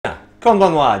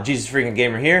Konbanwa,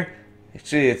 JesusFreakinGamer here.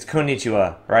 Actually, it's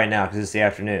konnichiwa right now because it's the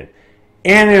afternoon.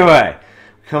 Anyway,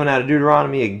 coming out of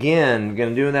Deuteronomy again. Going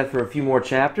to do that for a few more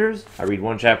chapters. I read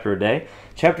one chapter a day.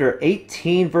 Chapter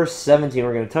 18, verse 17.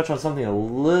 We're going to touch on something a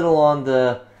little on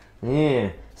the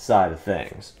side of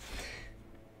things.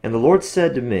 And the Lord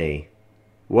said to me,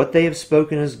 "What they have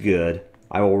spoken is good.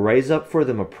 I will raise up for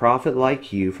them a prophet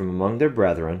like you from among their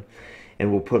brethren,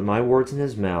 and will put my words in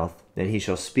his mouth, and he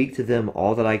shall speak to them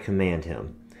all that I command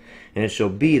him. And it shall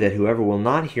be that whoever will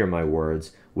not hear my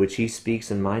words, which he speaks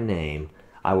in my name,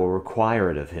 I will require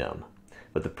it of him.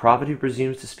 But the prophet who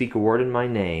presumes to speak a word in my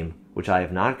name, which I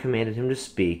have not commanded him to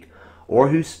speak, or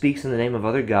who speaks in the name of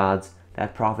other gods,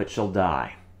 that prophet shall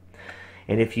die.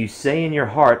 And if you say in your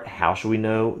heart, how shall we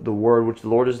know the word which the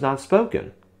Lord has not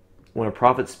spoken? When a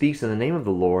prophet speaks in the name of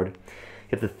the Lord,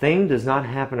 if the thing does not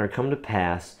happen or come to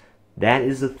pass, that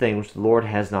is the thing which the Lord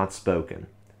has not spoken.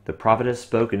 The prophet has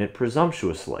spoken it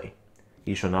presumptuously.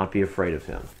 You shall not be afraid of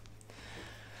him."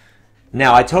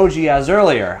 Now, I told you guys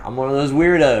earlier, I'm one of those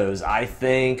weirdos. I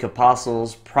think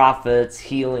apostles, prophets,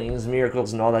 healings,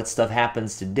 miracles, and all that stuff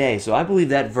happens today. So I believe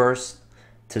that verse,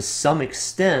 to some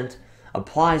extent,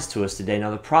 applies to us today.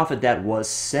 Now, the prophet that was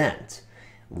sent,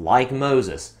 like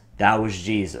Moses, that was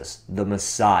Jesus, the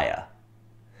Messiah,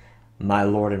 my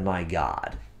Lord and my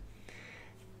God.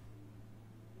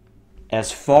 As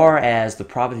far as the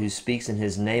prophet who speaks in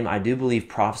his name, I do believe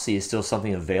prophecy is still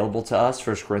something available to us.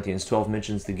 1 Corinthians 12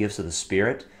 mentions the gifts of the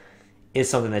Spirit. It's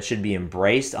something that should be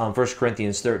embraced. 1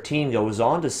 Corinthians 13 goes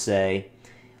on to say,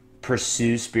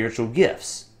 pursue spiritual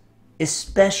gifts,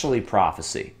 especially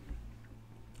prophecy.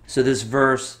 So this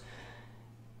verse,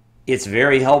 it's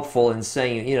very helpful in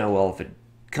saying, well, if it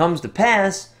comes to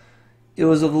pass, it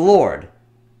was of the Lord,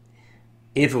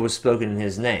 if it was spoken in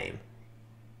his name.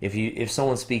 If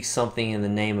someone speaks something in the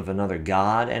name of another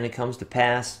god and it comes to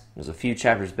pass, there's a few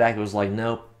chapters back, it was like,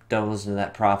 nope, don't listen to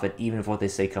that prophet, even if what they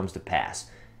say comes to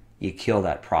pass. You kill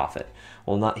that prophet.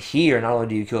 Well, not only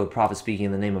do you kill the prophet speaking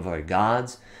in the name of other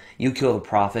gods, you kill the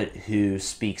prophet who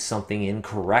speaks something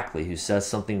incorrectly, who says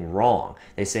something wrong.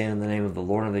 They say in the name of the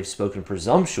Lord, and they've spoken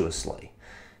presumptuously.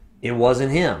 It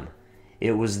wasn't him.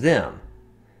 It was them.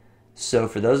 So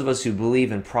for those of us who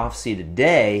believe in prophecy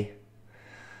today,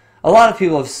 a lot of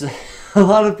people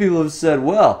have said,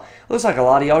 well, looks like a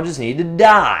lot of y'all just need to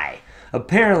die.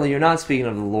 Apparently, you're not speaking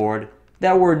of the Lord.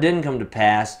 That word didn't come to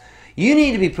pass. You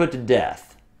need to be put to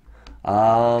death.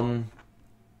 And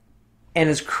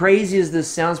as crazy as this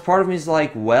sounds, part of me is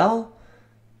like, well,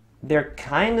 they're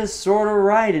kind of sort of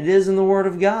right. It is in the Word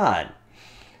of God.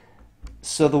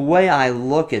 So the way I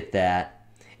look at that,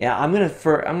 I'm gonna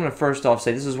first off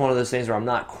say this is one of those things where I'm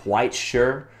not quite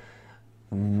sure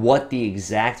what the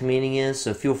exact meaning is,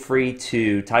 so feel free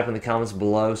to type in the comments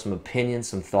below some opinions,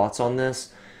 some thoughts on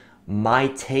this. My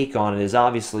take on it is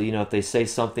obviously, if they say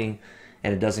something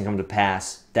and it doesn't come to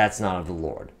pass, that's not of the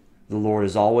Lord. The Lord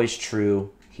is always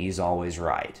true. He's always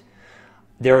right.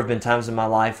 There have been times in my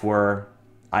life where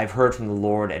I've heard from the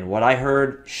Lord, and what I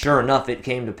heard, sure enough, it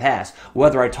came to pass.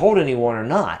 Whether I told anyone or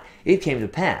not, it came to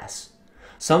pass.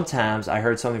 Sometimes I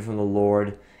heard something from the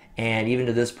Lord, and even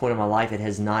to this point in my life, it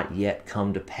has not yet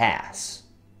come to pass.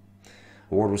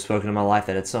 A word was spoken in my life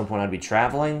that at some point I'd be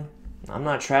traveling. I'm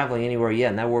not traveling anywhere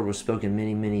yet, and that word was spoken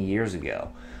many, many years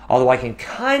ago. Although I can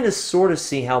kind of sort of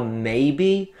see how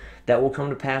maybe that will come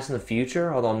to pass in the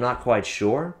future, although I'm not quite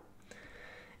sure.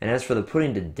 And as for the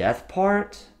putting to death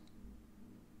part,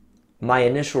 my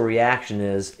initial reaction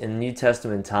is, in New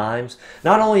Testament times,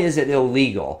 not only is it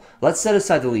illegal, let's set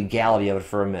aside the legality of it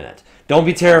for a minute. Don't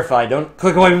be terrified. Don't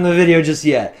click away from the video just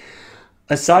yet.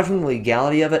 Aside from the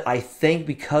legality of it, I think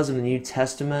because of the New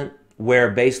Testament,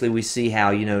 where basically we see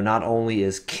how, not only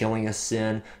is killing a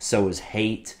sin, so is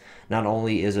hate. Not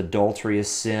only is adultery a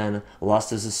sin,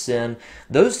 lust is a sin.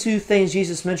 Those two things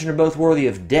Jesus mentioned are both worthy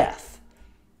of death.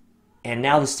 And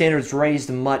now the standard's raised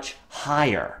much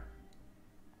higher.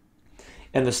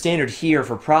 And the standard here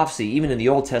for prophecy, even in the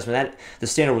Old Testament, the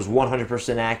standard was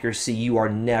 100% accuracy. You are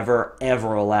never,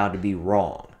 ever allowed to be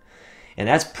wrong. And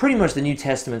that's pretty much the New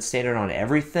Testament standard on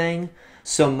everything.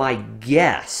 So my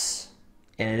guess,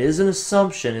 and it is an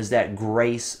assumption, is that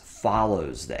grace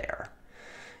follows there.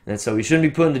 And so we shouldn't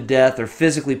be putting to death or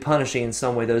physically punishing in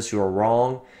some way those who are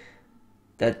wrong.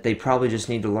 That they probably just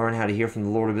need to learn how to hear from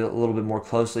the Lord a little bit more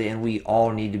closely, and we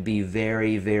all need to be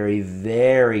very, very,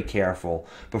 very careful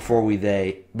before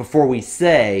we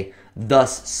say,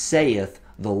 "Thus saith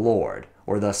the Lord,"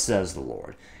 or "Thus says the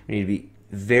Lord." We need to be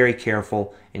very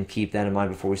careful and keep that in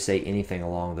mind before we say anything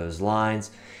along those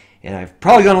lines. And I've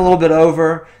probably gone a little bit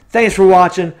over. Thanks for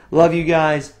watching. Love you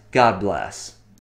guys. God bless.